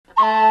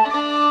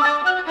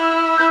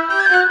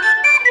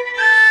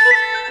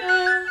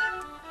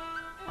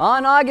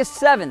On August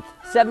 7th,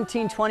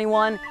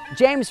 1721,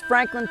 James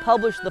Franklin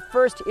published the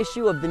first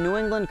issue of the New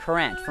England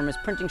Courant from his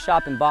printing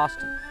shop in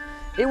Boston.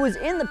 It was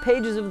in the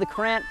pages of the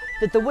Courant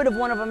that the wit of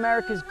one of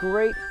America's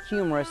great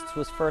humorists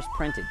was first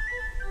printed.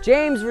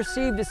 James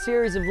received a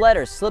series of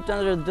letters slipped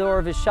under the door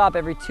of his shop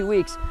every 2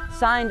 weeks,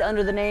 signed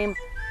under the name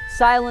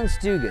Silence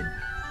Dogood.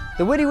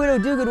 The Witty Widow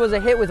Dogood was a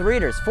hit with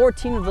readers.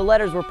 14 of the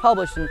letters were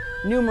published, and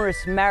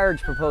numerous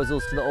marriage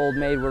proposals to the old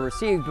maid were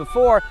received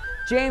before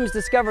James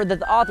discovered that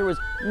the author was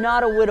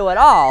not a widow at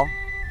all,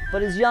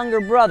 but his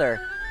younger brother,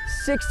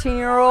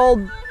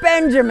 16-year-old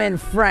Benjamin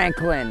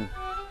Franklin.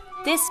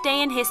 This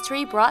Day in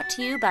History brought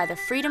to you by the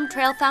Freedom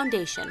Trail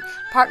Foundation,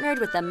 partnered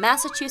with the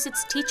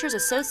Massachusetts Teachers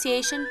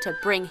Association to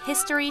bring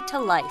history to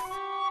life.